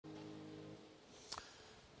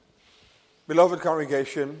Beloved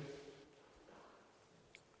congregation,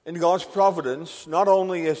 in God's providence, not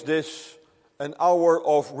only is this an hour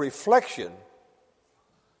of reflection,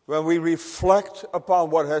 when we reflect upon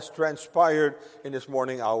what has transpired in this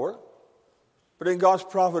morning hour, but in God's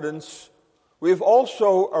providence, we've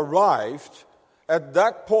also arrived at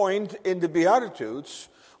that point in the Beatitudes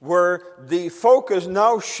where the focus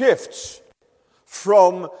now shifts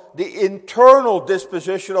from the internal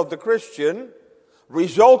disposition of the Christian,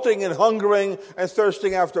 resulting in hungering and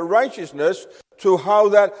thirsting after righteousness, to how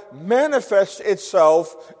that manifests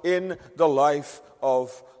itself in the life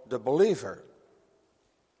of the believer.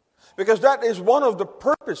 Because that is one of the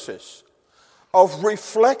purposes of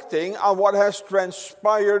reflecting on what has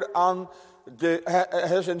transpired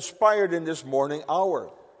has inspired in this morning hour.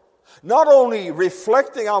 Not only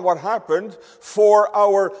reflecting on what happened for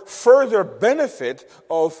our further benefit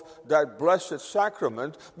of that blessed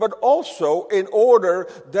sacrament, but also in order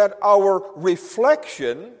that our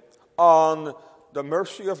reflection on the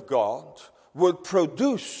mercy of God would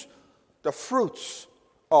produce the fruits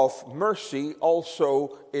of mercy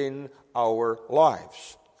also in our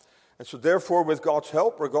lives. And so therefore, with God's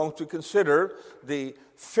help, we're going to consider the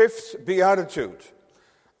fifth beatitude.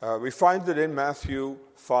 We find it in Matthew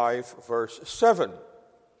 5, verse 7.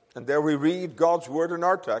 And there we read God's word in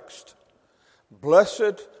our text.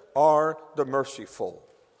 Blessed are the merciful,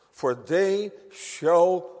 for they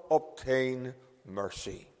shall obtain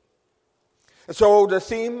mercy. And so the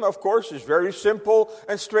theme, of course, is very simple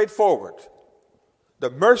and straightforward. The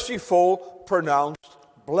merciful pronounced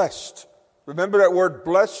blessed. Remember that word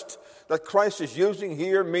blessed that Christ is using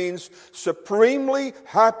here means supremely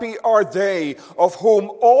happy are they of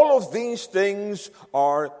whom all of these things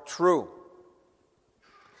are true.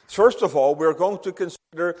 First of all, we're going to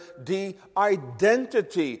consider the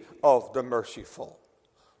identity of the merciful.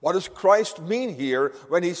 What does Christ mean here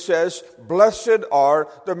when he says, blessed are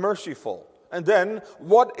the merciful? And then,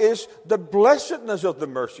 what is the blessedness of the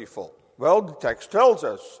merciful? Well, the text tells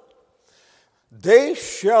us, they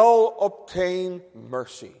shall obtain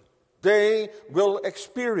mercy. They will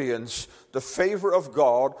experience the favor of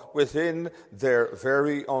God within their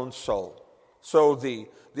very own soul. So the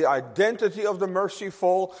identity of the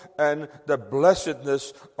merciful and the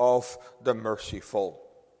blessedness of the merciful.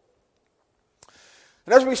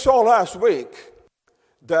 And as we saw last week,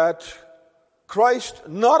 that Christ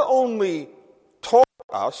not only taught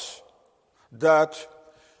us that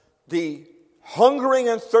the hungering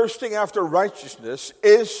and thirsting after righteousness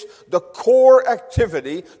is the core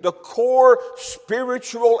activity, the core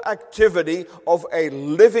spiritual activity of a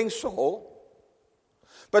living soul,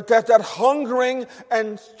 but that hungering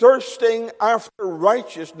and thirsting after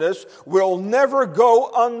righteousness will never go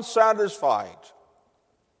unsatisfied.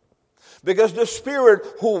 Because the Spirit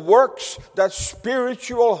who works that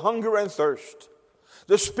spiritual hunger and thirst,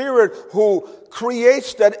 the Spirit who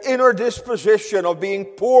creates that inner disposition of being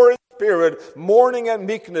poor in spirit, mourning and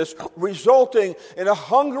meekness, resulting in a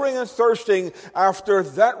hungering and thirsting after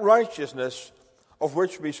that righteousness of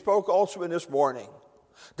which we spoke also in this morning.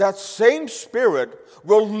 That same Spirit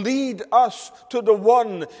will lead us to the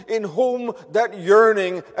one in whom that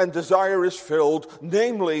yearning and desire is filled,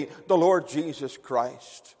 namely the Lord Jesus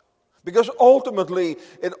Christ. Because ultimately,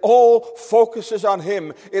 it all focuses on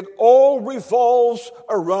Him. It all revolves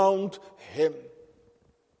around Him.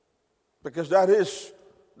 Because that is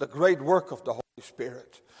the great work of the Holy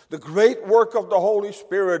Spirit. The great work of the Holy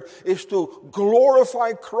Spirit is to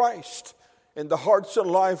glorify Christ in the hearts and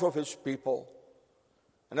life of His people.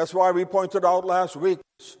 And that's why we pointed out last week,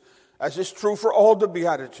 as is true for all the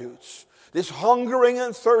Beatitudes, this hungering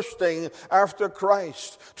and thirsting after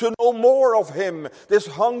Christ, to know more of Him, this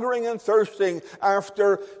hungering and thirsting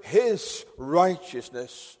after His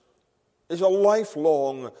righteousness, is a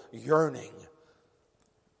lifelong yearning,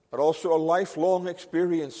 but also a lifelong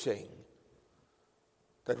experiencing.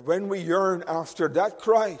 That when we yearn after that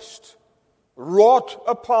Christ, wrought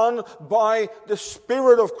upon by the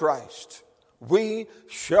Spirit of Christ, we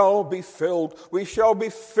shall be filled. We shall be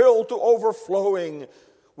filled to overflowing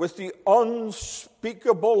with the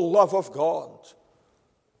unspeakable love of God.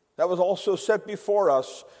 That was also set before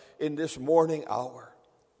us in this morning hour.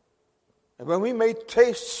 And when we may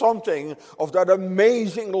taste something of that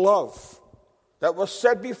amazing love that was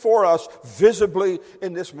set before us visibly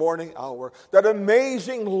in this morning hour, that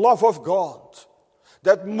amazing love of God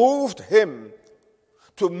that moved Him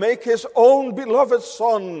to make His own beloved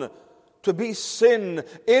Son to be sin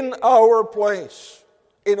in our place,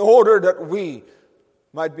 in order that we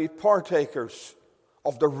might be partakers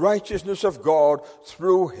of the righteousness of God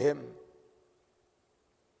through Him.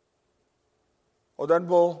 Well, then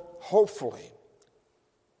we'll hopefully,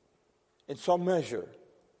 in some measure,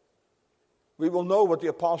 we will know what the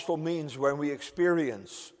apostle means when we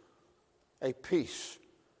experience a peace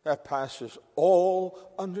that passes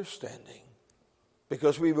all understanding,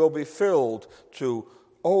 because we will be filled to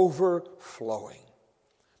overflowing.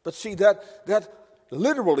 But see, that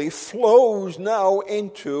literally flows now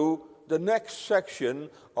into the next section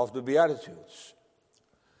of the Beatitudes.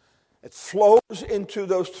 It flows into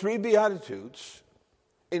those three Beatitudes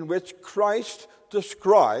in which Christ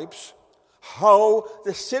describes how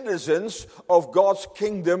the citizens of God's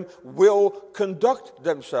kingdom will conduct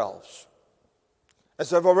themselves.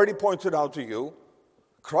 As I've already pointed out to you,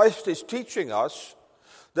 Christ is teaching us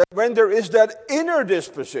that when there is that inner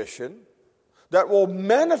disposition that will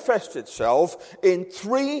manifest itself in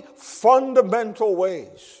three fundamental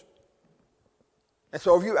ways. And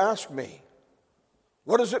so if you ask me,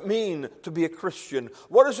 what does it mean to be a Christian?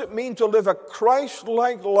 What does it mean to live a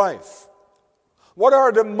Christ-like life? What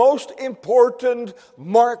are the most important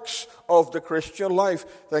marks of the Christian life?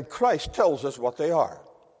 Then Christ tells us what they are.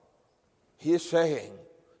 He is saying,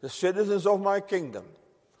 the citizens of my kingdom,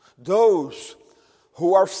 those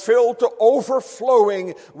who are filled to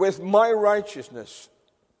overflowing with my righteousness,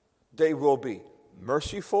 they will be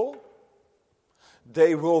merciful,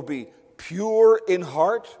 they will be pure in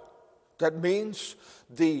heart. That means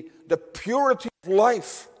the purity of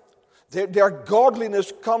life, their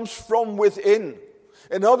godliness comes from within.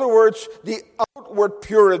 In other words, the outward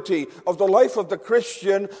purity of the life of the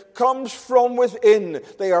Christian comes from within.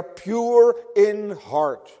 They are pure in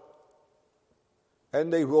heart.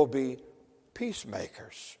 And they will be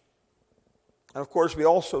peacemakers. And of course, we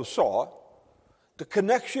also saw the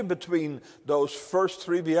connection between those first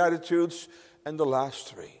three Beatitudes and the last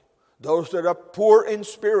three. Those that are poor in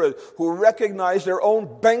spirit, who recognize their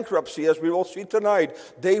own bankruptcy, as we will see tonight,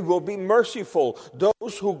 they will be merciful.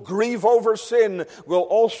 Those who grieve over sin will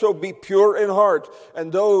also be pure in heart.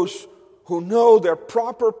 And those who know their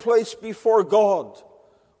proper place before God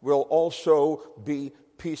will also be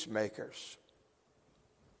peacemakers.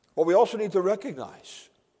 But we also need to recognize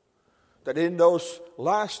that in those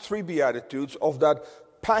last three Beatitudes, of that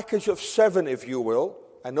package of 7, if you will,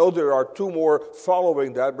 I know there are 2 more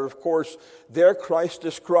following that, but of course, there Christ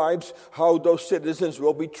describes how those citizens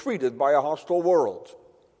will be treated by a hostile world.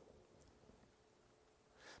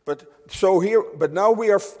 But now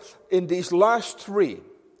we are in these last 3,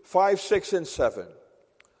 5, 6, and 7.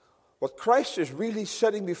 What Christ is really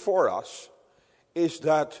setting before us is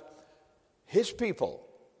that his people,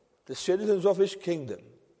 the citizens of his kingdom,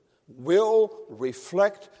 will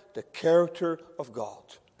reflect the character of God.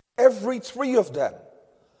 Every 3 of them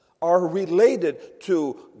are related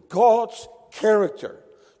to God's character,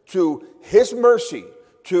 to his mercy,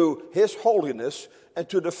 to his holiness, and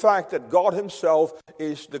to the fact that God himself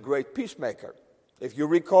is the great peacemaker. If you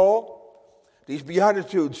recall, these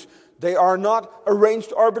Beatitudes, they are not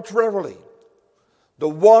arranged arbitrarily. The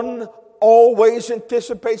one always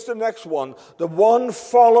anticipates the next one. The one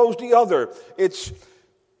follows the other.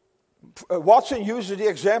 Watson uses the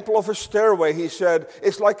example of a stairway. He said,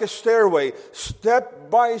 it's like a stairway. Step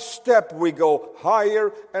by step we go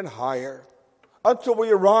higher and higher until we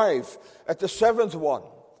arrive at the 7th one,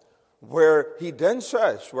 where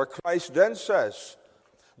Christ then says,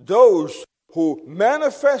 those who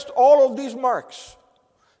manifest all of these marks,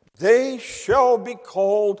 they shall be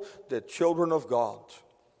called the children of God.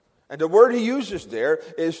 And the word he uses there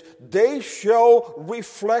is, they shall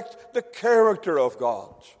reflect the character of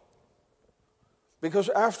God. Because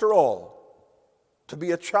after all, to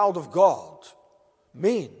be a child of God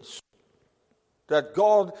means that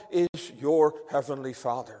God is your heavenly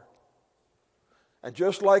Father. And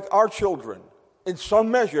just like our children, in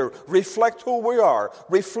some measure, reflect who we are,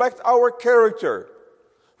 reflect our character,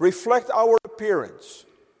 reflect our appearance,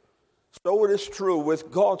 so it is true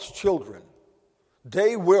with God's children.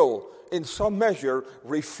 They will, in some measure,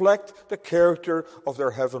 reflect the character of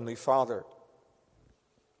their heavenly Father.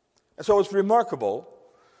 And so it's remarkable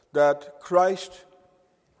that Christ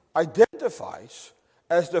identifies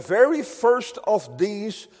as the very first of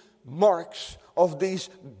these marks, of these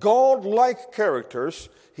God-like characters,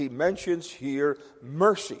 he mentions here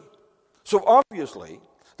mercy. So obviously,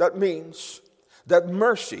 that means that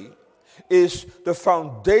mercy is the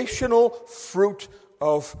foundational fruit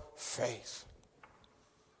of faith.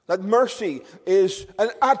 That mercy is an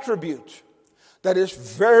attribute that is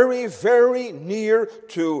very, very near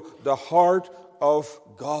to the heart of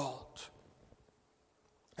God.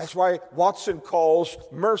 That's why Watson calls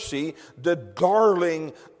mercy the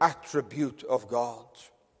darling attribute of God.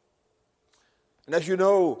 And as you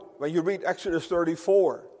know, when you read Exodus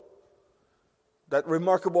 34, that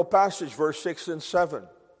remarkable passage, verse 6 and 7,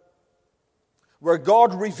 where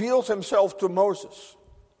God reveals himself to Moses,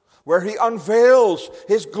 where he unveils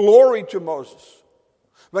his glory to Moses,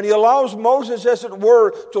 when he allows Moses, as it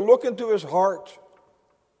were, to look into his heart,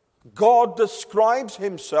 God describes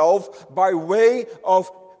himself by way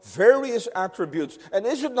of various attributes. And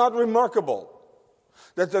is it not remarkable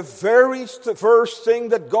that the very first thing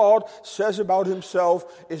that God says about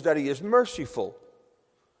himself is that he is merciful?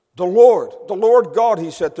 The Lord God,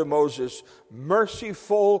 he said to Moses,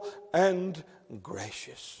 merciful and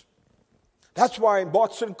gracious. That's why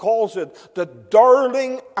Watson calls it the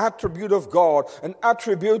darling attribute of God, an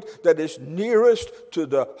attribute that is nearest to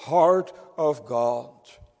the heart of God.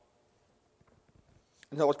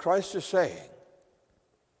 You know what Christ is saying?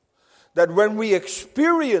 That when we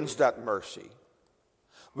experience that mercy,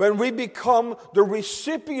 when we become the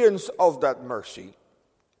recipients of that mercy,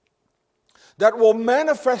 that will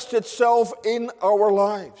manifest itself in our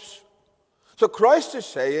lives. So Christ is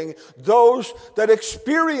saying, those that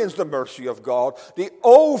experience the mercy of God, the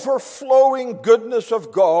overflowing goodness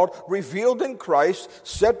of God revealed in Christ,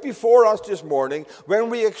 set before us this morning,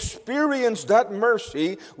 when we experience that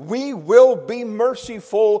mercy, we will be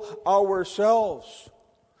merciful ourselves.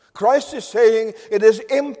 Christ is saying it is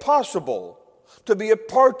impossible to be a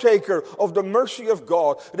partaker of the mercy of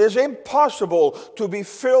God. It is impossible to be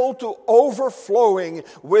filled to overflowing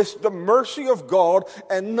with the mercy of God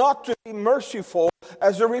and not to be merciful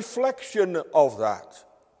as a reflection of that.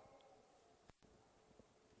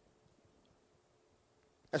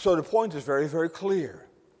 And so the point is very, very clear.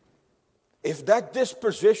 If that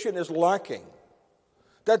disposition is lacking,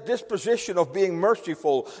 that disposition of being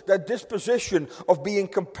merciful, that disposition of being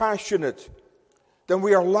compassionate, then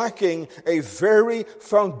we are lacking a very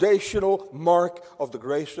foundational mark of the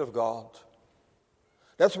grace of God.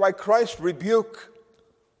 That's why Christ's rebuke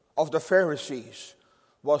of the Pharisees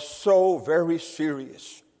was so very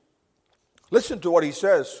serious. Listen to what he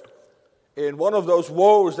says in one of those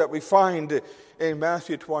woes that we find in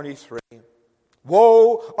Matthew 23.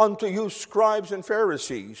 Woe unto you, scribes and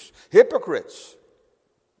Pharisees, hypocrites!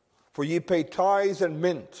 For ye pay tithe and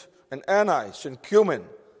mint and anise and cumin.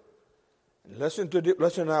 Listen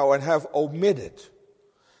now, and have omitted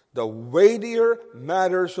the weightier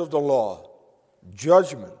matters of the law,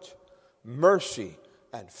 judgment, mercy,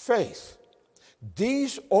 and faith.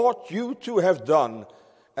 These ought you to have done,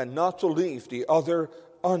 and not to leave the other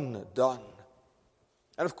undone.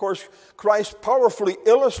 And of course, Christ powerfully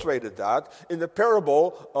illustrated that in the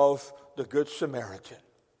parable of the Good Samaritan,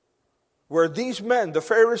 where these men, the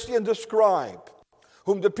Pharisee and the scribe,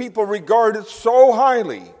 whom the people regarded so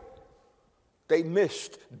highly, they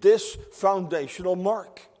missed this foundational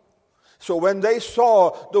mark. So when they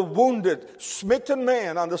saw the wounded, smitten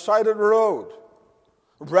man on the side of the road,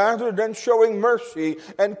 rather than showing mercy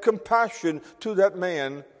and compassion to that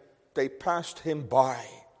man, they passed him by.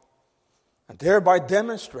 And thereby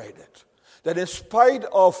demonstrated that in spite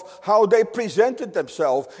of how they presented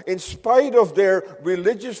themselves, in spite of their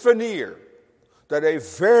religious veneer, that a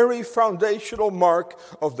very foundational mark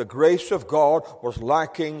of the grace of God was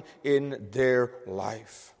lacking in their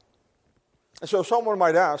life. And so someone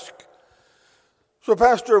might ask, so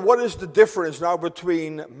Pastor, what is the difference now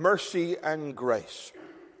between mercy and grace?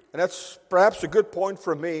 And that's perhaps a good point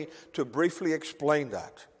for me to briefly explain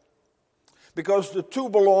that. Because the two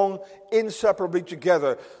belong inseparably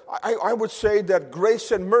together. I would say that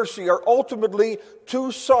grace and mercy are ultimately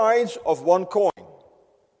two sides of one coin.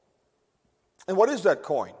 And what is that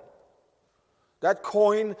coin? That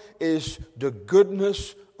coin is the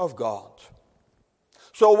goodness of God.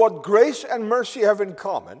 So what grace and mercy have in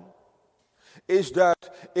common is that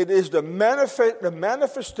it is the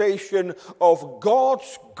manifestation of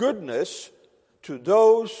God's goodness to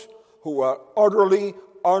those who are utterly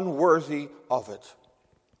unworthy of it.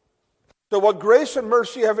 So what grace and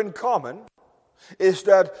mercy have in common is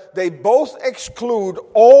that they both exclude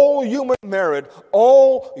all human merit,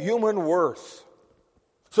 all human worth.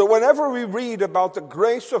 So whenever we read about the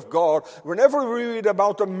grace of God, whenever we read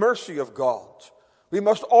about the mercy of God, we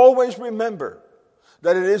must always remember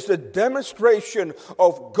that it is the demonstration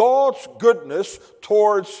of God's goodness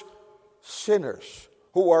towards sinners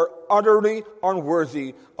who are utterly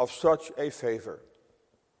unworthy of such a favor.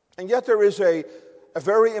 And yet there is a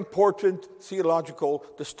very important theological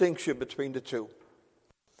distinction between the two.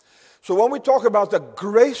 So when we talk about the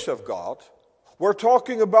grace of God, we're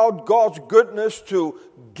talking about God's goodness to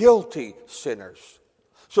guilty sinners.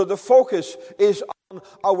 So the focus is on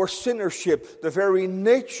our sinnership, the very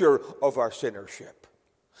nature of our sinnership.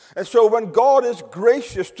 And so when God is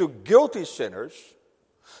gracious to guilty sinners,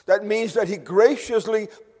 that means that he graciously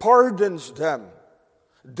pardons them.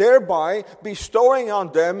 thereby bestowing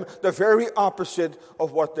on them the very opposite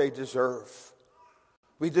of what they deserve.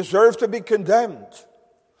 We deserve to be condemned.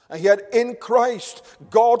 And yet in Christ,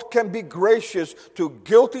 God can be gracious to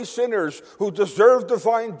guilty sinners who deserve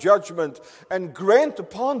divine judgment and grant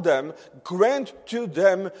to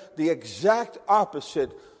them the exact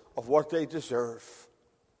opposite of what they deserve.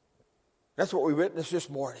 That's what we witnessed this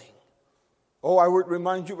morning. Oh, I would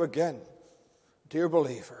remind you again, dear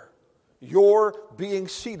believer, your being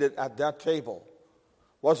seated at that table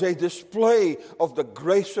was a display of the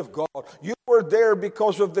grace of God. You were there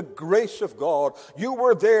because of the grace of God. You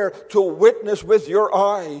were there to witness with your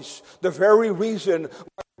eyes the very reason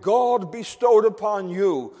why God bestowed upon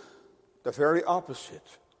you the very opposite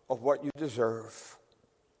of what you deserve.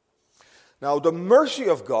 Now, the mercy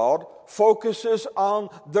of God focuses on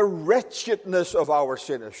the wretchedness of our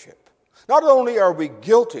sinnership. Not only are we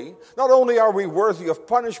guilty, not only are we worthy of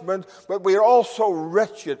punishment, but we are also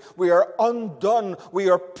wretched. We are undone. We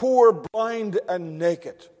are poor, blind, and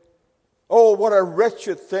naked. Oh, what a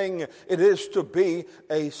wretched thing it is to be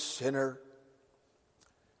a sinner.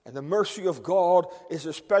 And the mercy of God is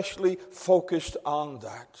especially focused on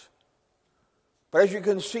that. But as you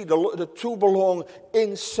can see, the two belong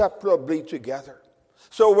inseparably together.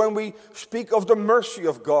 So when we speak of the mercy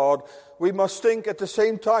of God, we must think at the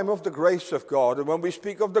same time of the grace of God. And when we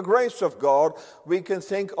speak of the grace of God, we can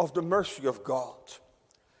think of the mercy of God.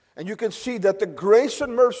 And you can see that the grace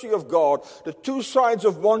and mercy of God, the two sides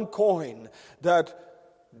of one coin, that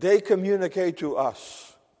they communicate to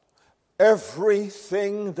us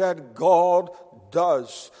everything that God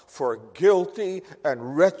does for guilty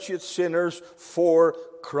and wretched sinners for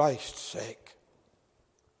Christ's sake.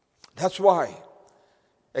 That's why,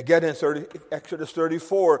 again in Exodus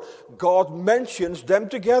 34, God mentions them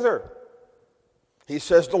together. He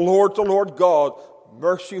says, the Lord God,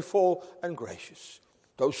 merciful and gracious.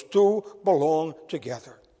 Those two belong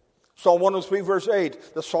together. Psalm 103 verse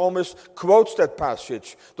 8, the psalmist quotes that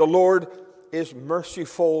passage. The Lord is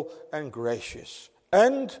merciful and gracious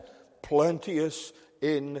and plenteous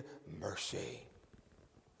in mercy.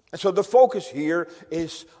 And so the focus here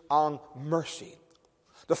is on mercy.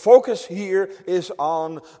 The focus here is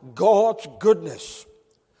on God's goodness,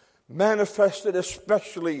 manifested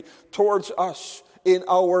especially towards us in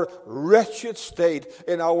our wretched state,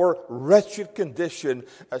 in our wretched condition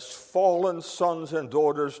as fallen sons and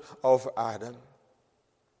daughters of Adam.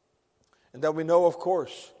 And then we know, of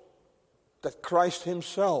course, that Christ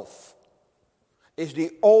himself is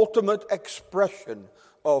the ultimate expression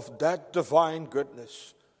of that divine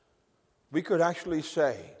goodness. We could actually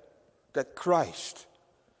say that Christ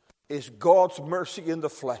is God's mercy in the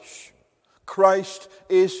flesh. Christ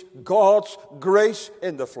is God's grace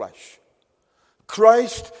in the flesh.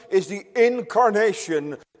 Christ is the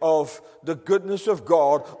incarnation of the goodness of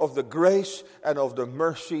God, of the grace and of the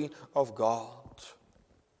mercy of God.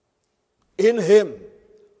 In him,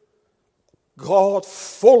 God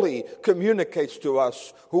fully communicates to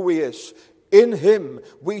us who he is. In him,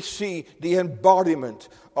 we see the embodiment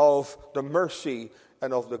of the mercy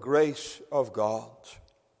and of the grace of God.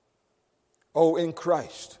 Oh, in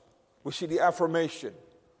Christ, we see the affirmation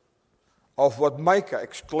of what Micah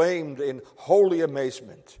exclaimed in holy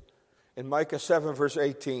amazement in Micah 7 verse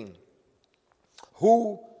 18.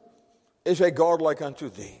 Who is a God like unto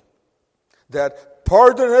thee, that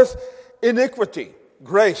pardoneth iniquity,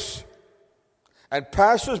 grace, and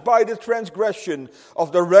passes by the transgression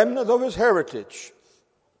of the remnant of his heritage?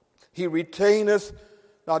 He retaineth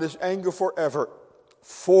not his anger forever,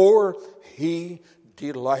 for he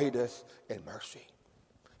delighteth in mercy.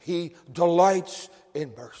 He delights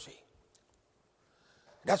in mercy.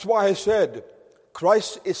 That's why I said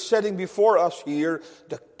Christ is setting before us here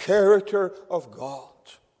the character of God.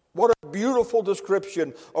 What a beautiful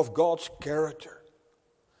description of God's character.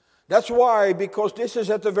 That's why, because this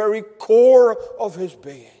is at the very core of his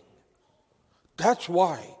being. That's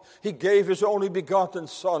why he gave his only begotten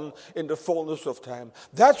Son in the fullness of time.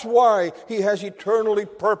 That's why he has eternally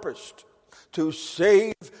purposed to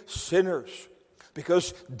save sinners.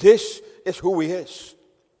 Because this is who he is.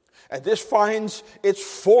 And this finds its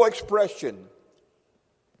full expression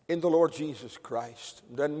in the Lord Jesus Christ.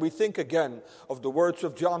 Then we think again of the words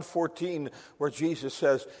of John 14, where Jesus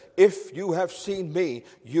says, if you have seen me,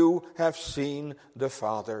 you have seen the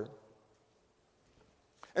Father.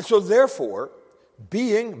 And so therefore,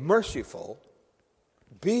 being merciful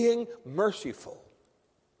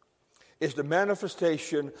is the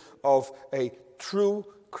manifestation of a true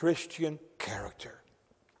Christian character.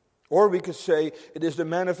 Or we could say it is the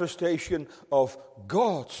manifestation of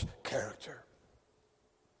God's character.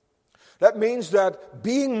 That means that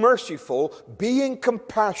being merciful, being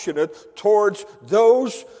compassionate towards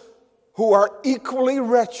those who are equally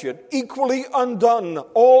wretched, equally undone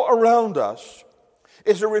all around us,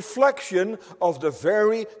 is a reflection of the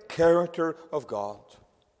very character of God.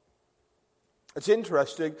 It's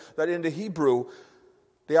interesting that in the Hebrew,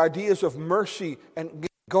 the ideas of mercy and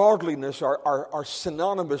godliness are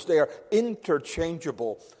synonymous. They are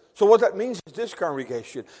interchangeable. So what that means is this,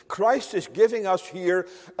 congregation: Christ is giving us here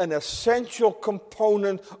an essential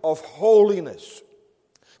component of holiness.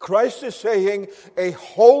 Christ is saying a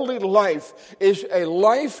holy life is a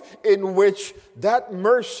life in which that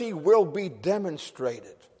mercy will be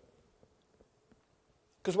demonstrated.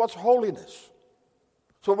 Because what's holiness?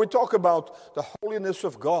 So when we talk about the holiness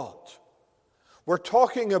of God, we're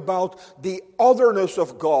talking about the otherness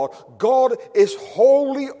of God. God is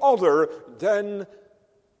wholly other than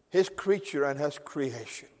His creature and His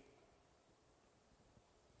creation.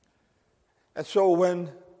 And so when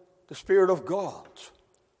the Spirit of God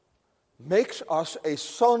makes us a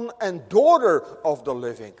son and daughter of the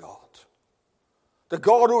living God, the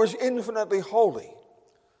God who is infinitely holy,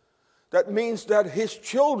 that means that His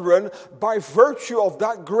children, by virtue of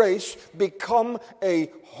that grace, become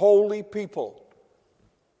a holy people.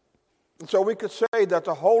 And so we could say that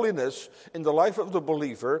the holiness in the life of the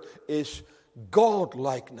believer is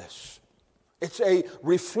God-likeness. It's a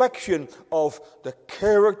reflection of the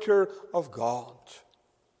character of God.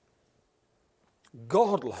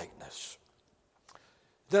 God-likeness.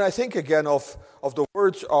 Then I think again of the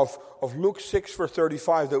words of Luke 6 verse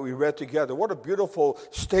 35 that we read together. What a beautiful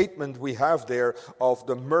statement we have there of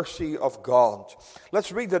the mercy of God.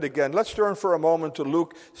 Let's read that again. Let's turn for a moment to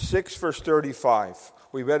Luke 6 verse 35.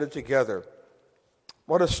 We read it together.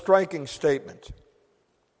 What a striking statement.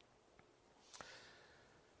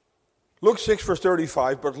 Luke 6 verse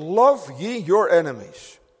 35, but love ye your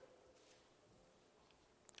enemies.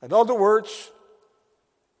 In other words,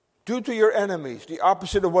 do to your enemies the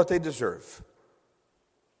opposite of what they deserve.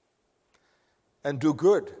 And do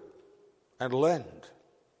good and lend,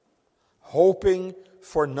 hoping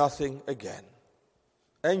for nothing again.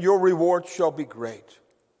 And your reward shall be great.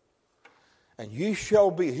 And ye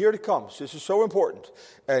shall be, here it comes, this is so important.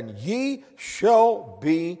 And ye shall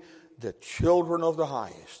be the children of the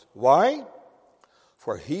highest. Why?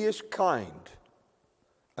 For He is kind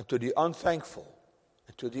unto the unthankful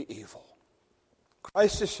and to the evil.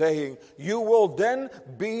 Christ is saying, you will then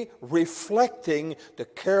be reflecting the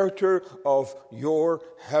character of your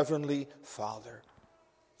heavenly Father.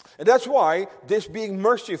 And that's why this being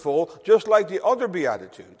merciful, just like the other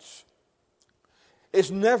Beatitudes,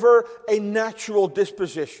 is never a natural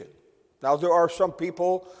disposition. Now, there are some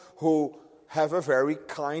people who have a very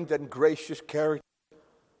kind and gracious character.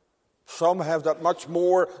 Some have that much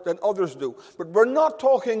more than others do. But we're not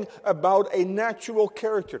talking about a natural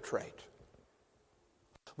character trait.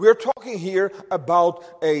 We're talking here about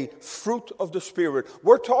a fruit of the Spirit.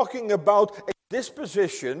 We're talking about a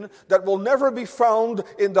disposition that will never be found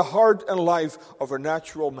in the heart and life of a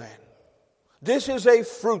natural man. This is a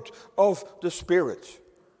fruit of the Spirit.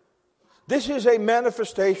 This is a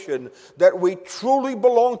manifestation that we truly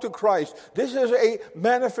belong to Christ. This is a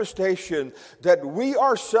manifestation that we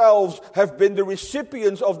ourselves have been the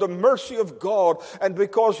recipients of the mercy of God. And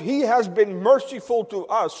because He has been merciful to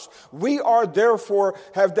us, we are therefore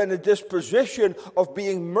have then a disposition of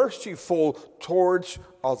being merciful towards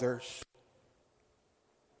others.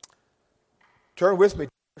 Turn with me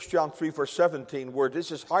to 1 John 3 verse 17, where this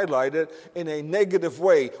is highlighted in a negative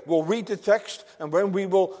way. We'll read the text and then we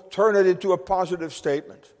will turn it into a positive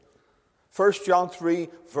statement. 1 John 3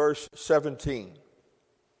 verse 17.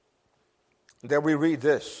 There we read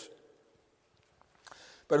this.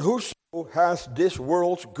 But whoso hath this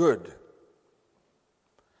world's good,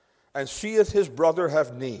 and seeth his brother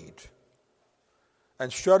have need,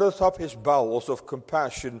 and shutteth up his bowels of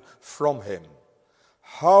compassion from him,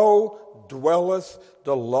 how dwelleth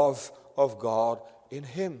the love of God in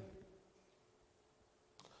him?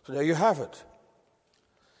 So there you have it.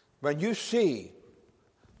 When you see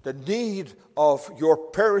the need of your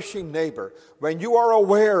perishing neighbor, when you are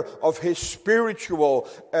aware of his spiritual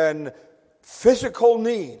and physical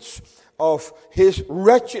needs, of his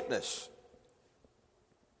wretchedness,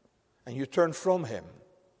 and you turn from him,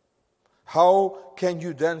 how can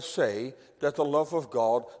you then say that the love of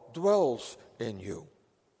God dwells in you?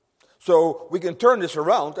 So we can turn this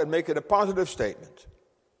around and make it a positive statement.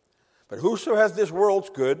 But whoso hath this world's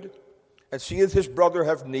good, and seeth his brother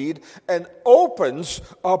have need, and opens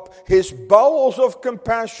up his bowels of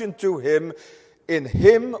compassion to him, in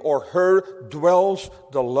him or her dwells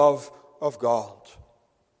the love of God.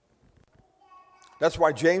 That's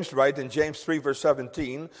why James writes in James 3 verse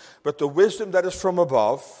 17, but the wisdom that is from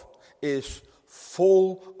above is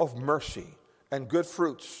full of mercy and good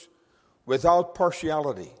fruits, without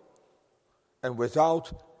partiality and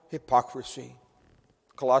without hypocrisy.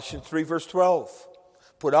 Colossians 3 verse 12,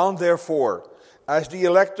 put on therefore, as the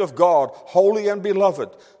elect of God, holy and beloved,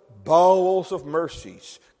 bowels of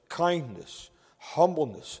mercies, kindness,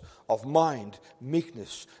 humbleness of mind,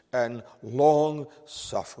 meekness, and long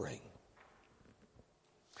suffering.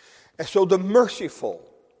 And so the merciful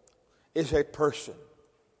is a person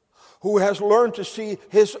who has learned to see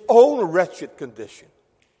his own wretched condition,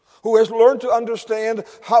 who has learned to understand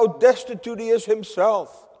how destitute he is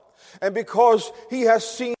himself. And because he has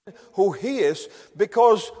seen who he is,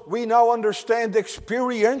 because we now understand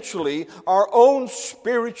experientially our own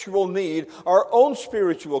spiritual need, our own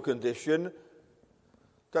spiritual condition,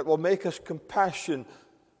 that will make us compassionate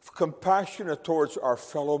towards our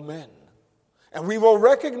fellow men. And we will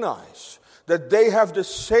recognize that they have the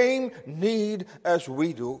same need as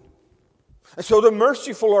we do. And so the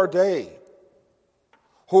merciful are they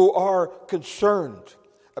who are concerned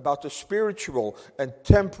about the spiritual and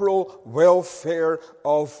temporal welfare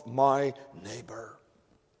of my neighbor.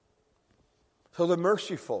 So the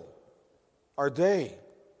merciful are they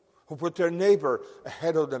who put their neighbor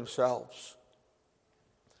ahead of themselves.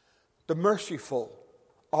 The merciful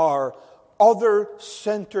are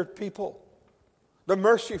other-centered people. The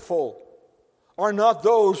merciful are not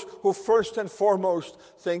those who first and foremost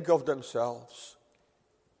think of themselves.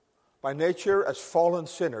 By nature, as fallen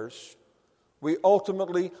sinners, we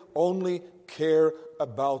ultimately only care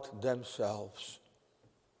about themselves.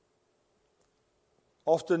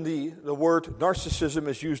 Often the word narcissism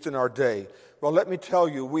is used in our day. Well, let me tell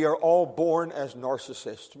you, we are all born as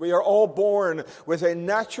narcissists. We are all born with a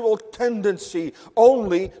natural tendency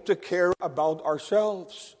only to care about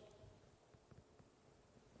ourselves.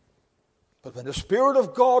 But when the Spirit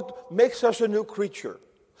of God makes us a new creature,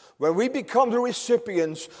 when we become the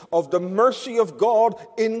recipients of the mercy of God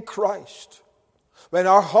in Christ, when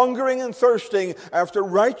our hungering and thirsting after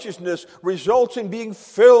righteousness results in being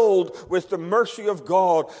filled with the mercy of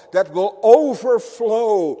God that will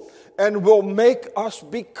overflow and will make us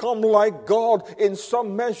become like God in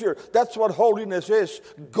some measure. That's what holiness is,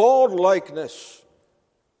 God-likeness.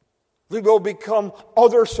 We will become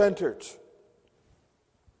other-centered.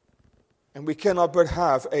 And we cannot but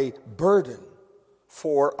have a burden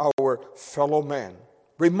for our fellow man.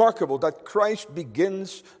 Remarkable that Christ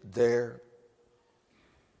begins there.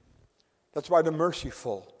 That's why the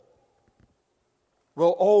merciful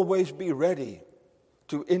will always be ready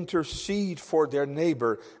to intercede for their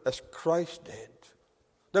neighbor as Christ did.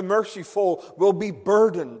 The merciful will be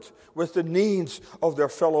burdened with the needs of their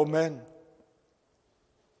fellow men.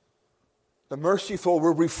 The merciful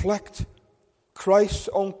will reflect Christ's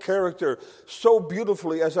own character so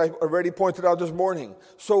beautifully, as I already pointed out this morning,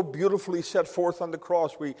 so beautifully set forth on the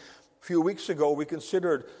cross. A few weeks ago, we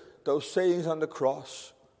considered those sayings on the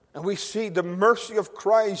cross. And we see the mercy of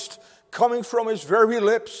Christ coming from his very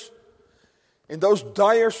lips. In those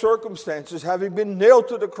dire circumstances, having been nailed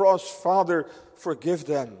to the cross, Father, forgive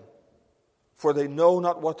them, for they know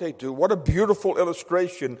not what they do. What a beautiful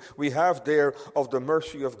illustration we have there of the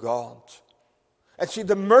mercy of God. And see,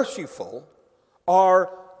 the merciful are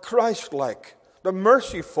Christ-like. The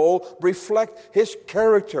merciful reflect his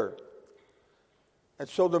character. And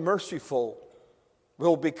so the merciful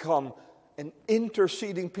will become an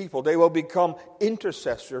interceding people. They will become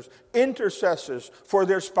intercessors for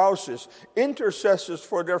their spouses, intercessors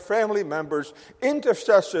for their family members,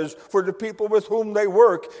 intercessors for the people with whom they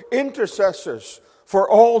work, intercessors for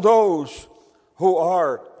all those who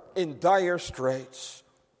are in dire straits.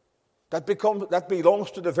 That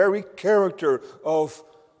belongs to the very character of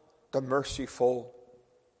the merciful.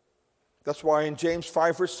 That's why in James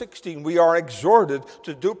 5 verse 16 we are exhorted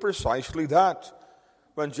to do precisely that.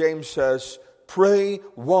 When James says, pray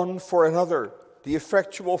one for another. The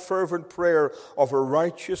effectual fervent prayer of a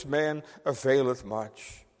righteous man availeth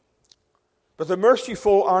much. But the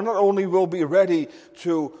merciful are not only will be ready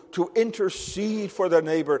to intercede for their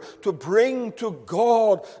neighbor, to bring to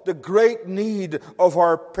God the great need of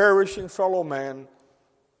our perishing fellow man.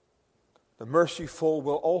 The merciful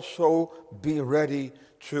will also be ready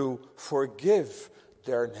to forgive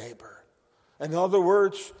their neighbor. In other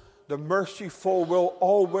words, the merciful will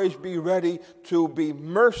always be ready to be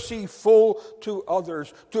merciful to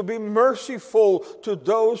others, to be merciful to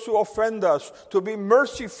those who offend us, to be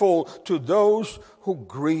merciful to those who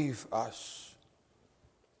grieve us.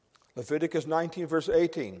 Leviticus 19 verse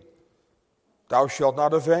 18, thou shalt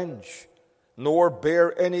not avenge, nor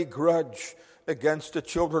bear any grudge against the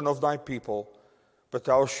children of thy people, but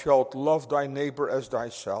thou shalt love thy neighbor as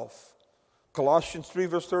thyself. Colossians 3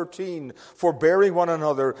 verse 13, forbearing one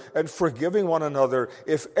another and forgiving one another,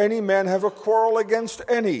 if any man have a quarrel against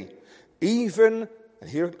any, even, and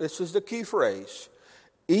here this is the key phrase,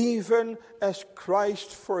 even as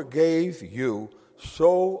Christ forgave you,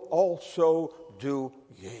 so also do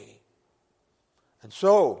ye. And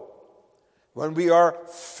so, when we are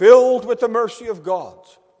filled with the mercy of God,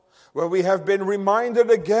 when we have been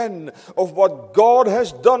reminded again of what God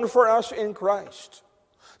has done for us in Christ,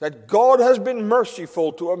 that God has been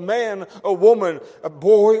merciful to a man, a woman, a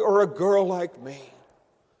boy, or a girl like me,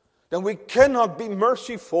 then we cannot be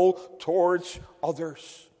merciful towards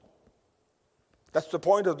others. That's the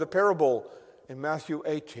point of the parable in Matthew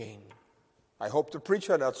 18. I hope to preach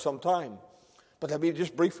on that sometime. But let me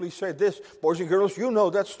just briefly say this. Boys and girls, you know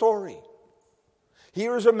that story.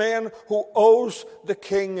 Here is a man who owes the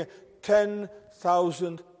king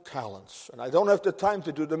 10,000 talents. And I don't have the time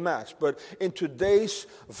to do the math, but in today's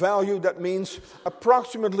value, that means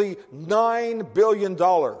approximately $9 billion.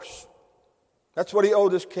 That's what he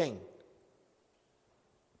owed his king.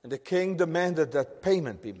 And the king demanded that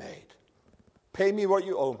payment be made. Pay me what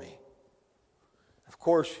you owe me. Of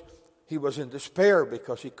course, he was in despair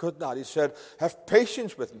because he could not. He said, have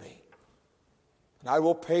patience with me, and I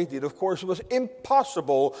will pay thee. And of course, it was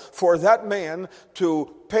impossible for that man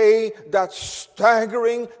to pay that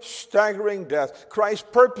staggering debt.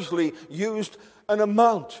 Christ purposely used an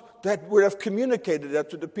amount that would have communicated that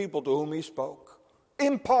to the people to whom he spoke.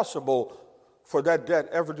 Impossible for that debt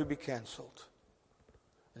ever to be canceled.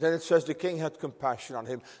 And then it says the king had compassion on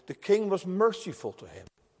him. The king was merciful to him.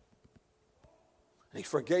 And he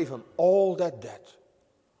forgave him all that debt.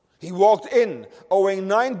 He walked in owing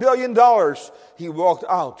 $9 billion. He walked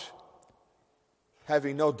out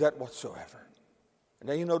having no debt whatsoever. And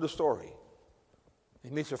then you know the story. He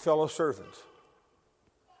meets a fellow servant.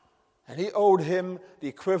 And he owed him the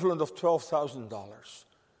equivalent of $12,000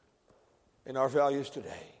 in our values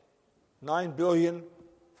today. 9 billion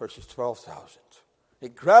versus 12,000. He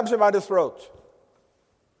grabs him by the throat.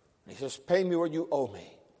 And he says, pay me what you owe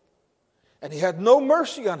me. And he had no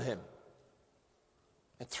mercy on him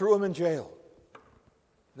and threw him in jail.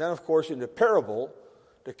 Then, of course, in the parable,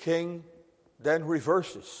 the king then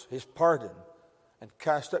reverses his pardon and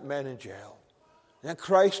casts that man in jail. And then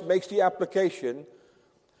Christ makes the application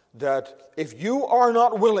that if you are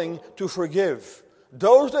not willing to forgive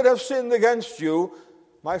those that have sinned against you,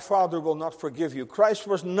 my Father will not forgive you. Christ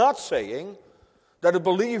was not saying that a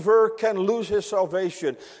believer can lose his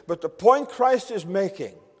salvation. But the point Christ is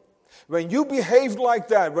making, when you behave like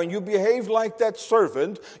that, when you behave like that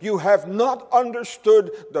servant, you have not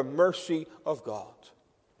understood the mercy of God.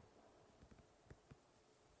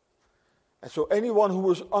 And so anyone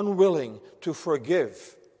who is unwilling to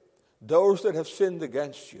forgive those that have sinned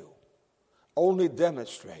against you only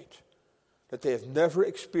demonstrate that they have never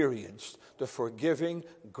experienced the forgiving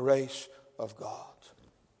grace of God.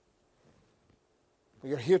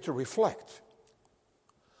 We are here to reflect.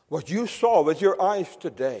 What you saw with your eyes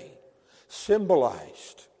today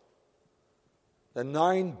symbolized the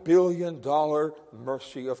 $9 billion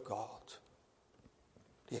mercy of God.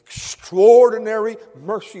 The extraordinary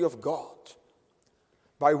mercy of God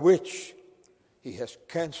by which he has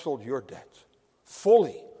canceled your debt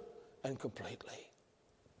fully and completely.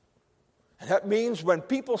 And that means when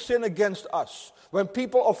people sin against us, when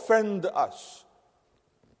people offend us,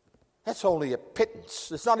 that's only a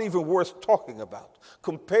pittance. It's not even worth talking about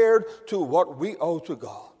compared to what we owe to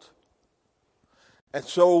God. And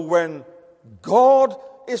so when God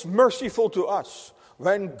is merciful to us,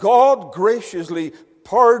 when God graciously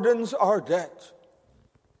pardons our debt,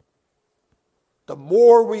 the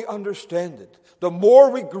more we understand it, the more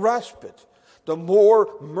we grasp it, the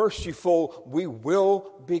more merciful we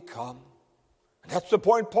will become. And that's the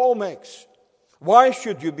point Paul makes. Why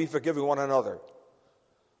should you be forgiving one another?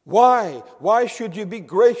 Why? Why should you be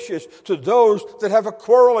gracious to those that have a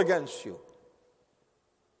quarrel against you?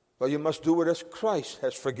 Well, you must do it as Christ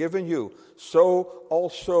has forgiven you. So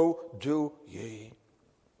also do ye.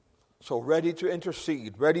 So ready to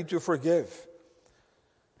intercede, ready to forgive.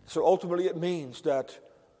 So ultimately it means that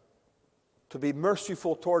to be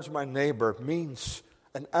merciful towards my neighbor means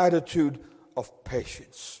an attitude of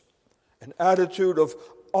patience, an attitude of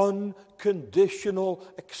unconditional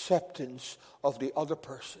acceptance of the other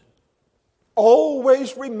person.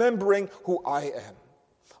 Always remembering who I am.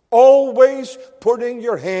 Always putting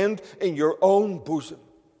your hand in your own bosom.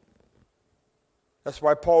 That's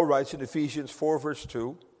why Paul writes in Ephesians 4 verse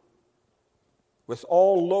 2, with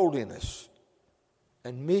all lowliness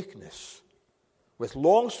and meekness, with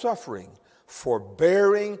long suffering,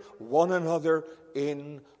 forbearing one another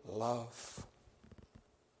in love.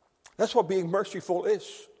 That's what being merciful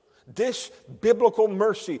is. This biblical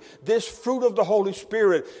mercy, this fruit of the Holy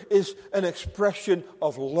Spirit, is an expression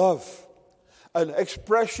of love, an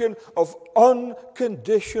expression of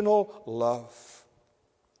unconditional love.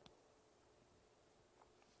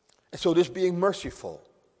 And so this being merciful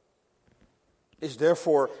is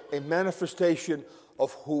therefore a manifestation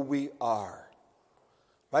of who we are.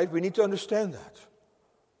 Right? We need to understand that.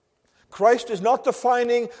 Christ is not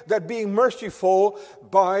defining that being merciful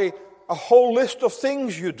by a whole list of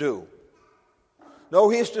things you do. No,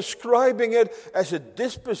 he is describing it as a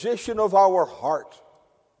disposition of our heart.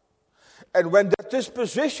 And when that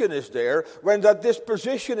disposition is there, when that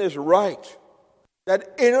disposition is right,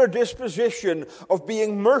 that inner disposition of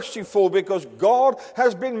being merciful because God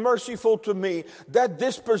has been merciful to me, that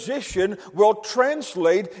disposition will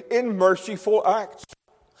translate in merciful acts.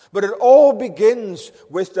 But it all begins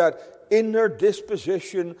with that inner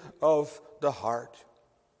disposition of the heart.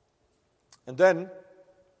 And then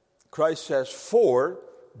Christ says, for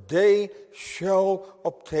they shall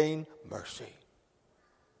obtain mercy.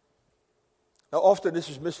 Now often this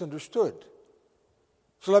is misunderstood.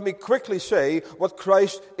 So let me quickly say what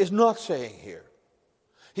Christ is not saying here.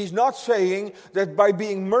 He's not saying that by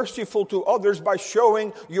being merciful to others, by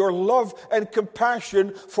showing your love and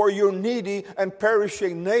compassion for your needy and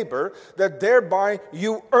perishing neighbor, that thereby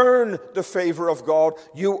you earn the favor of God,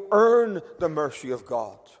 you earn the mercy of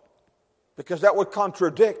God. Because that would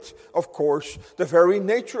contradict, of course, the very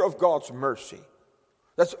nature of God's mercy.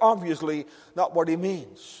 That's obviously not what he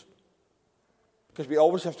means. Because we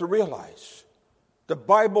always have to realize, the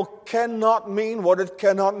Bible cannot mean what it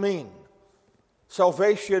cannot mean.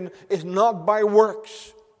 Salvation is not by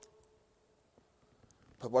works.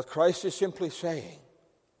 But what Christ is simply saying,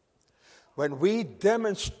 when we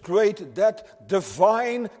demonstrate that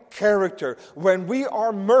divine character, when we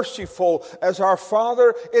are merciful as our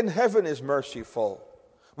Father in heaven is merciful,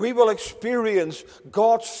 we will experience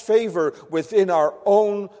God's favor within our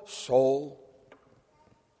own soul.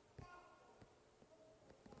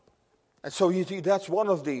 And so you see, that's one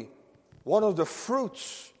of the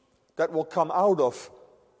fruits that will come out of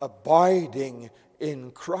abiding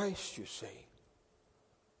in Christ, you see.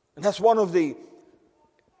 And that's one of the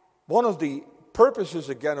purposes,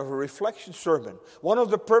 again, of a reflection sermon. One of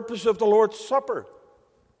the purposes of the Lord's Supper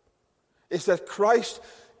is that Christ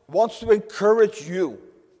wants to encourage you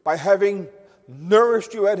by having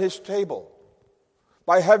nourished you at his table,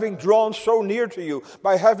 by having drawn so near to you,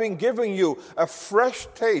 by having given you a fresh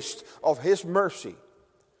taste of his mercy.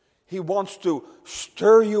 He wants to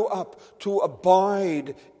stir you up to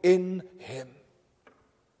abide in him.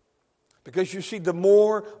 Because you see, the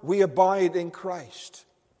more we abide in Christ,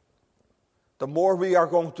 the more we are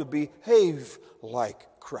going to behave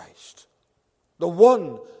like Christ. The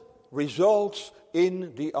one results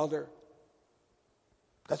in the other.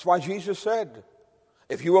 That's why Jesus said,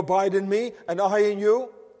 if you abide in me and I in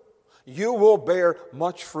you, you will bear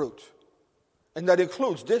much fruit. And that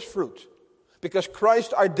includes this fruit. Because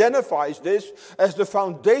Christ identifies this as the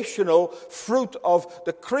foundational fruit of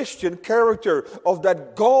the Christian character, of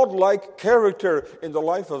that God-like character in the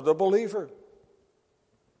life of the believer.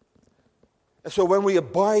 And so when we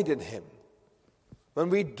abide in him,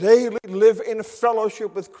 when we daily live in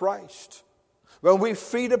fellowship with Christ, when we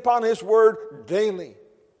feed upon his word daily,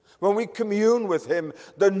 when we commune with him,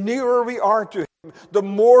 the nearer we are to him, the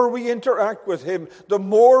more we interact with him, the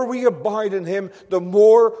more we abide in him, the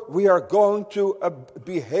more we are going to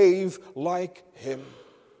behave like him.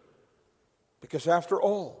 Because after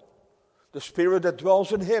all, the Spirit that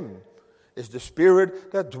dwells in him is the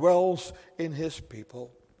Spirit that dwells in his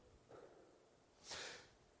people.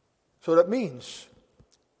 So that means,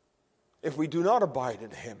 if we do not abide in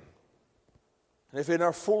him, and if in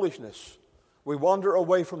our foolishness we wander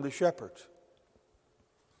away from the shepherd,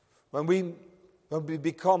 when we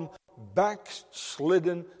become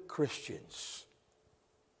backslidden Christians,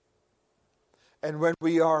 and when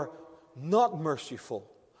we are not merciful,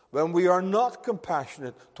 when we are not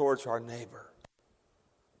compassionate towards our neighbor,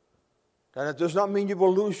 then it does not mean you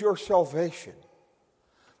will lose your salvation.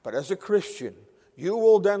 But as a Christian, you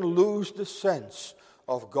will then lose the sense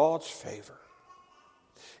of God's favor.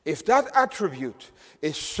 If that attribute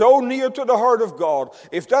is so near to the heart of God,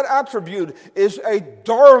 if that attribute is a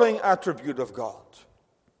darling attribute of God,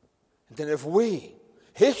 then if we,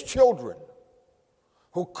 his children,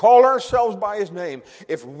 who call ourselves by his name,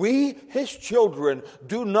 if we, his children,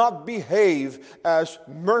 do not behave as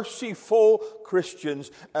merciful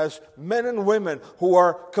Christians, as men and women who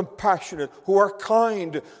are compassionate, who are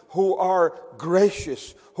kind, who are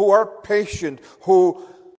gracious, who are patient, who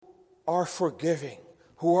are forgiving,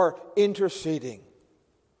 who are interceding.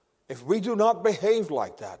 If we do not behave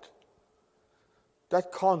like that,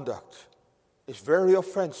 that conduct is very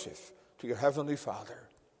offensive to your Heavenly Father.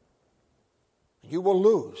 You will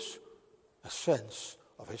lose a sense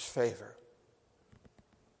of His favor.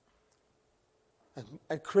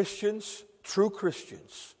 And Christians, true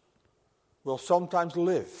Christians, will sometimes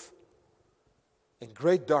live in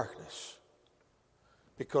great darkness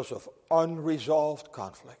because of unresolved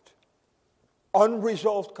conflict.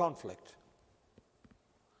 Unresolved conflict.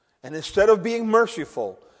 And instead of being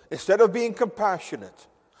merciful, instead of being compassionate,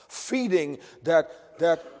 feeding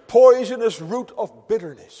that poisonous root of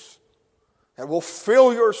bitterness that will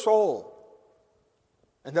fill your soul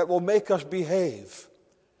and that will make us behave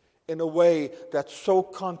in a way that so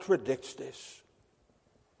contradicts this.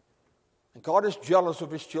 And God is jealous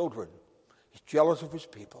of His children. He's jealous of His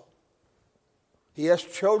people. He has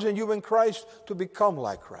chosen you in Christ to become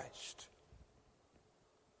like Christ.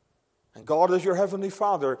 And God, as your Heavenly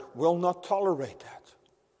Father, will not tolerate that.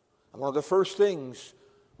 And one of the first things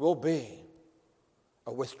will be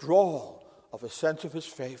a withdrawal of a sense of His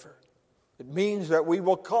favor. It means that we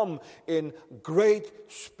will come in great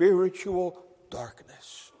spiritual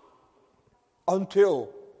darkness until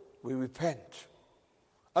we repent.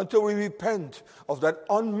 Until we repent of that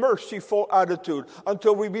unmerciful attitude,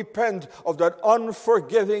 until we repent of that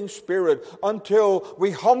unforgiving spirit, until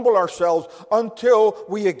we humble ourselves, until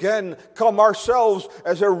we again come ourselves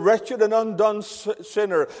as a wretched and undone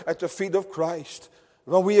sinner at the feet of Christ.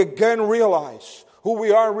 When we again realize who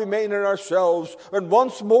we are, remain in ourselves, and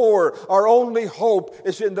once more our only hope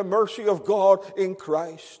is in the mercy of God in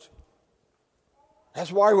Christ.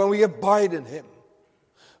 That's why when we abide in Him,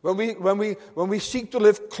 when we seek to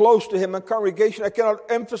live close to Him in congregation, I cannot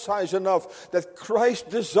emphasize enough that Christ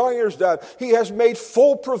desires that. He has made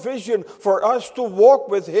full provision for us to walk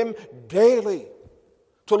with Him daily,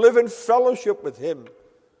 to live in fellowship with Him.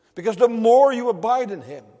 Because the more you abide in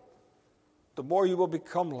Him, the more you will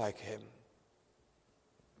become like Him.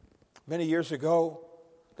 Many years ago,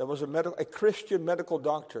 there was a Christian medical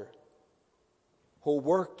doctor who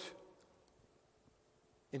worked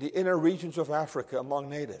in the inner regions of Africa among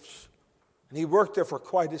natives. And he worked there for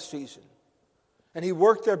quite a season. And he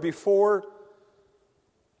worked there before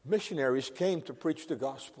missionaries came to preach the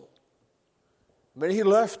gospel. When he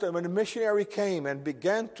left and when a missionary came and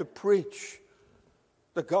began to preach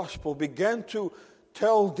the gospel, began to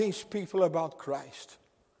tell these people about Christ.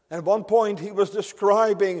 And at one point he was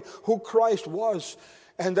describing who Christ was.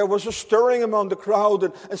 And there was a stirring among the crowd,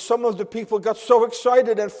 and some of the people got so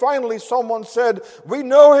excited, and finally someone said, "We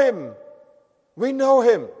know Him. We know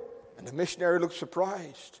Him." And the missionary looked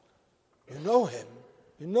surprised. "You know Him?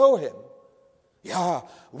 You know Him?" "Yeah,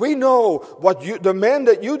 we know the man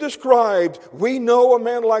that you described. We know a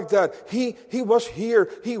man like that. He was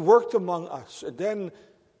here. He worked among us." And then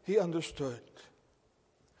he understood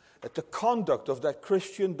that the conduct of that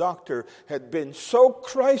Christian doctor had been so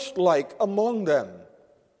Christ-like among them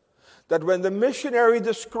that when the missionary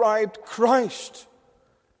described Christ,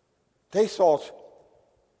 they thought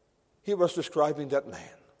he was describing that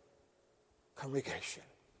man. Congregation,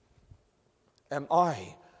 am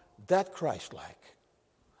I that Christ-like?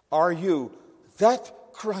 Are you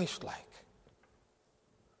that Christ-like?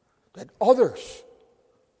 That others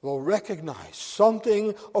will recognize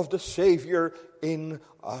something of the Savior in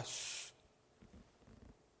us.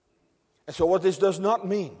 And so what this does not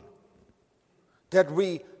mean that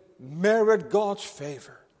we merit God's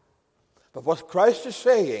favor. But what Christ is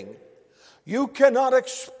saying, you cannot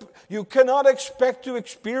expect to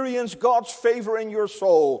experience God's favor in your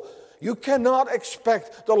soul. You cannot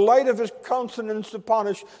expect the light of His countenance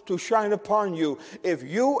to shine upon you if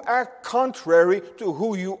you act contrary to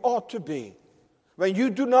who you ought to be, when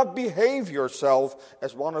you do not behave yourself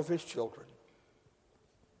as one of His children.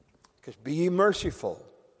 Because be ye merciful,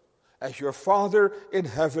 as your Father in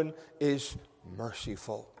heaven is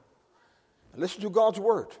merciful. Listen to God's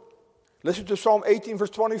word. Listen to Psalm 18, verse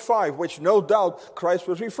 25, which no doubt Christ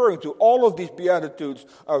was referring to. All of these Beatitudes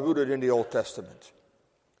are rooted in the Old Testament.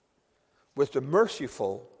 With the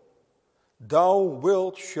merciful, thou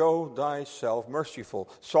wilt show thyself merciful.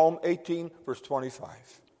 Psalm 18, verse 25.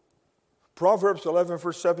 Proverbs 11,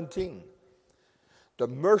 verse 17. The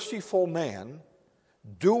merciful man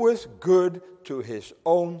doeth good to his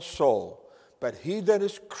own soul, but he that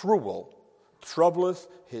is cruel troubleth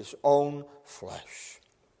his own flesh.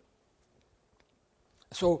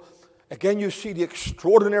 So, again, you see the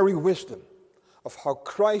extraordinary wisdom of how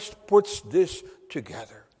Christ puts this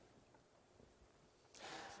together.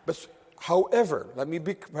 But However, let me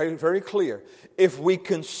be very, very clear. If we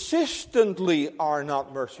consistently are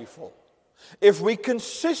not merciful, if we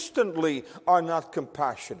consistently are not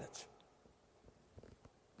compassionate,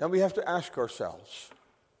 then we have to ask ourselves,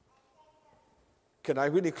 can I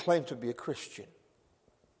really claim to be a Christian?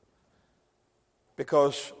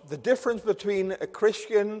 Because the difference between a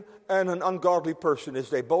Christian and an ungodly person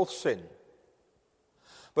is they both sin.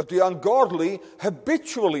 But the ungodly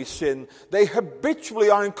habitually sin. They habitually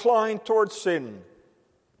are inclined towards sin.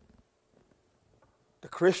 The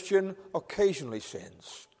Christian occasionally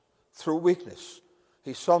sins through weakness.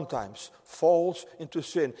 He sometimes falls into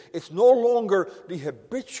sin. It's no longer the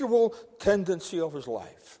habitual tendency of his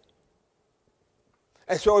life.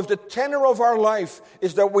 And so if the tenor of our life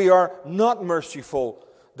is that we are not merciful,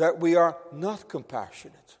 that we are not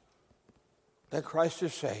compassionate, then Christ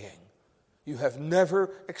is saying, you have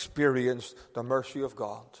never experienced the mercy of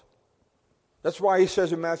God. That's why he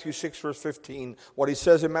says in Matthew 6 verse 15, what he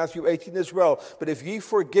says in Matthew 18 as well, but if ye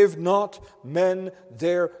forgive not men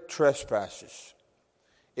their trespasses,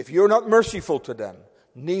 if you're not merciful to them,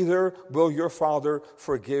 neither will your Father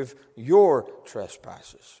forgive your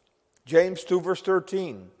trespasses. James 2 verse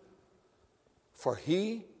 13, for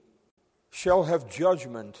he shall have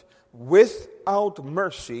judgment without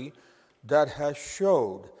mercy that has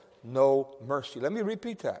showed no mercy. Let me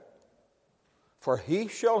repeat that. For he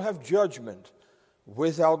shall have judgment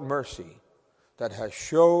without mercy that has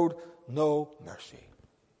showed no mercy.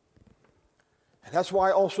 And that's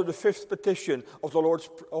why also the fifth petition of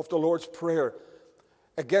the Lord's Prayer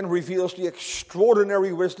again reveals the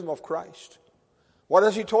extraordinary wisdom of Christ. What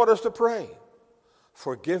has he taught us to pray?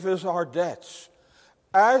 Forgive us our debts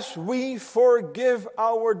as we forgive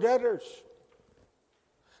our debtors.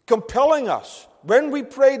 Compelling us, when we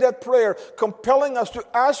pray that prayer, compelling us to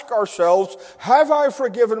ask ourselves, have I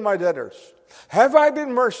forgiven my debtors? Have I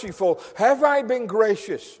been merciful? Have I been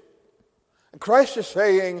gracious? And Christ is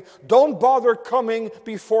saying, don't bother coming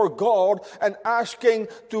before God and asking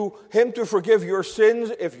him to forgive your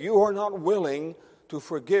sins if you are not willing to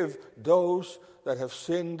forgive those that have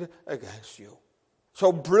sinned against you.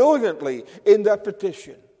 So brilliantly in that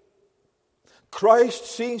petition, Christ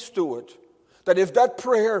sees to it that if that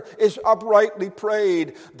prayer is uprightly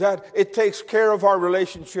prayed, that it takes care of our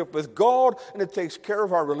relationship with God and it takes care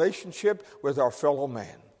of our relationship with our fellow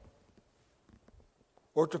man.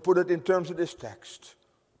 Or to put it in terms of this text,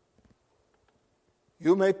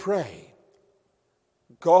 you may pray,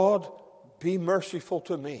 God, be merciful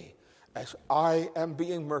to me as I am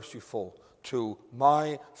being merciful to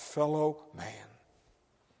my fellow man.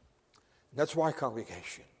 That's why,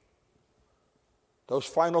 congregation, those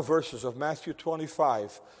final verses of Matthew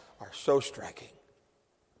 25 are so striking.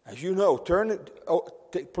 As you know,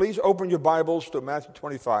 please open your Bibles to Matthew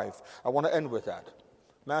 25. I want to end with that.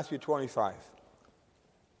 Matthew 25.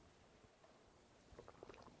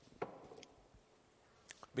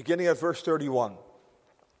 Beginning at verse 31.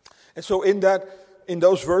 And so in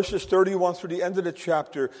those verses 31 through the end of the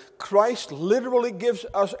chapter, Christ literally gives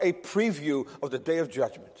us a preview of the day of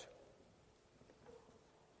judgment.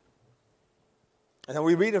 And then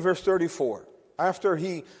we read in verse 34, after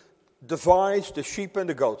he divides the sheep and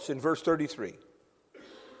the goats, in verse 33.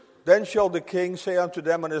 Then shall the king say unto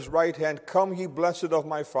them on his right hand, come ye blessed of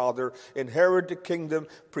my Father, inherit the kingdom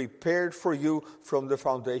prepared for you from the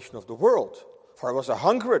foundation of the world. For I was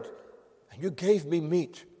a-hungered, and you gave me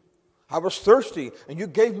meat. I was thirsty, and you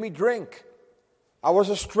gave me drink. I was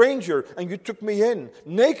a stranger, and you took me in.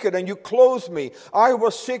 Naked, and you clothed me. I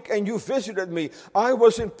was sick, and you visited me. I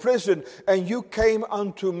was in prison, and you came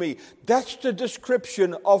unto me. That's the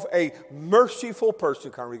description of a merciful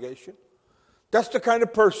person, congregation. That's the kind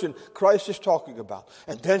of person Christ is talking about.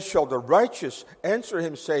 And then shall the righteous answer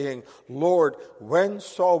him, saying, Lord, when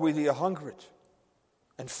saw we thee a-hungered,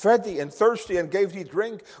 and fed thee, and thirsty, and gave thee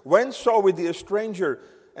drink? When saw we thee a stranger,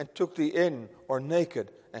 and took thee in, or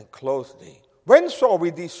naked, and clothed thee? When saw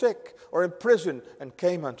we thee sick, or in prison, and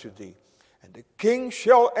came unto thee? And the king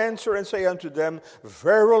shall answer and say unto them,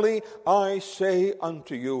 verily I say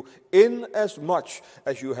unto you, inasmuch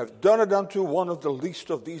as you have done it unto one of the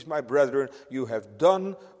least of these my brethren, you have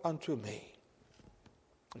done unto me.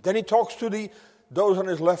 Then he talks to those on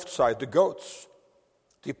his left side, the goats.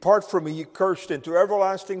 Depart from me, ye cursed, into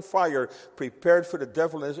everlasting fire, prepared for the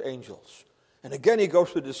devil and his angels. And again he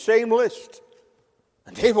goes through the same list.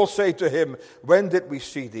 And they will say to him, when did we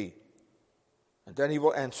see thee? And then he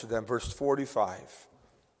will answer them, verse 45.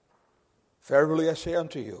 Verily I say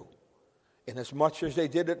unto you, inasmuch as they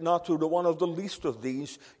did it not to the one of the least of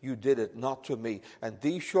these, you did it not to me. And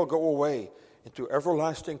these shall go away into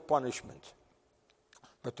everlasting punishment,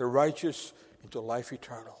 but the righteous into life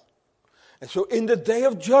eternal. And so in the day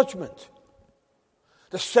of judgment,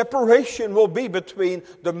 the separation will be between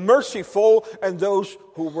the merciful and those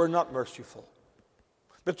who were not merciful.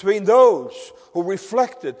 Between those who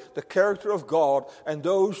reflected the character of God and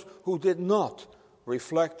those who did not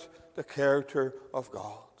reflect the character of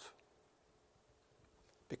God.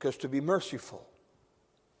 Because to be merciful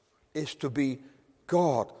is to be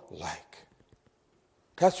God-like.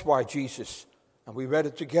 That's why Jesus, and we read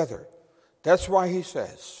it together, that's why he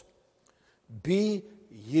says, be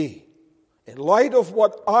ye. In light of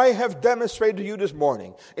what I have demonstrated to you this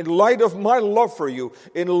morning, in light of my love for you,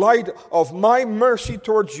 in light of my mercy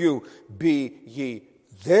towards you, be ye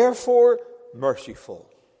therefore merciful,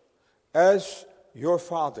 as your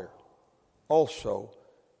Father also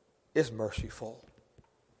is merciful.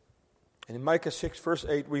 And in Micah 6 verse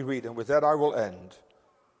 8 we read, and with that I will end,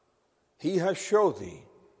 he has showed thee,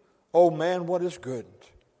 O man, what is good.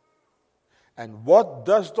 And what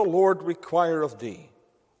does the Lord require of thee?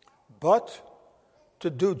 But to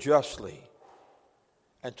do justly,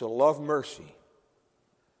 and to love mercy,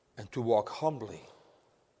 and to walk humbly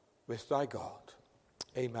with thy God.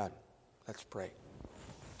 Amen. Let's pray.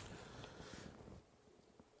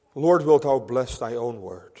 Lord, wilt thou bless thy own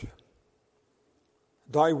word?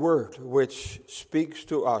 Thy word which speaks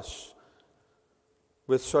to us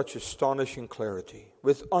with such astonishing clarity,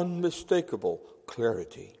 with unmistakable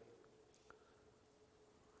clarity.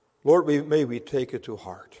 Lord, may we take it to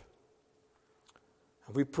heart.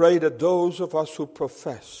 And we pray that those of us who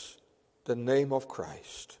profess the name of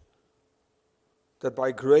Christ, that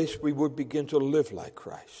by grace we would begin to live like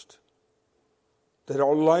Christ. That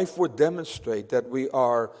our life would demonstrate that we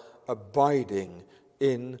are abiding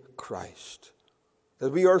in Christ.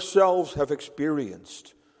 That we ourselves have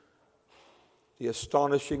experienced the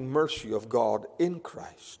astonishing mercy of God in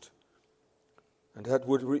Christ. And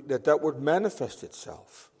that would manifest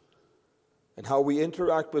itself in how we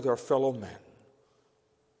interact with our fellow men.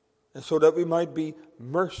 And so that we might be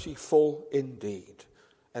merciful indeed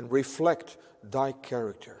and reflect thy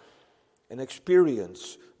character and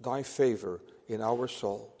experience thy favor in our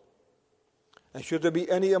soul. And should there be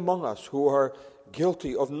any among us who are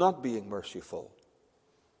guilty of not being merciful,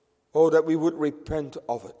 oh, that we would repent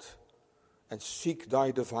of it and seek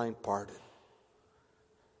thy divine pardon.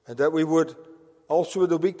 And that we would also in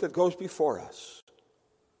the week that goes before us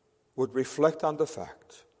would reflect on the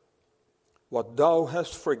fact what thou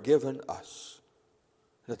hast forgiven us,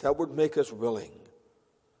 that would make us willing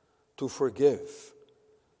to forgive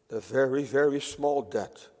the very, very small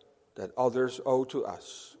debt that others owe to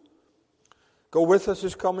us. Go with us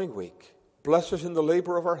this coming week. Bless us in the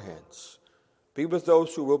labor of our hands. Be with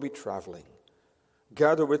those who will be traveling.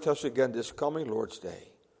 Gather with us again this coming Lord's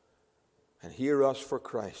Day. And hear us for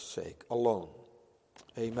Christ's sake alone.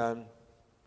 Amen.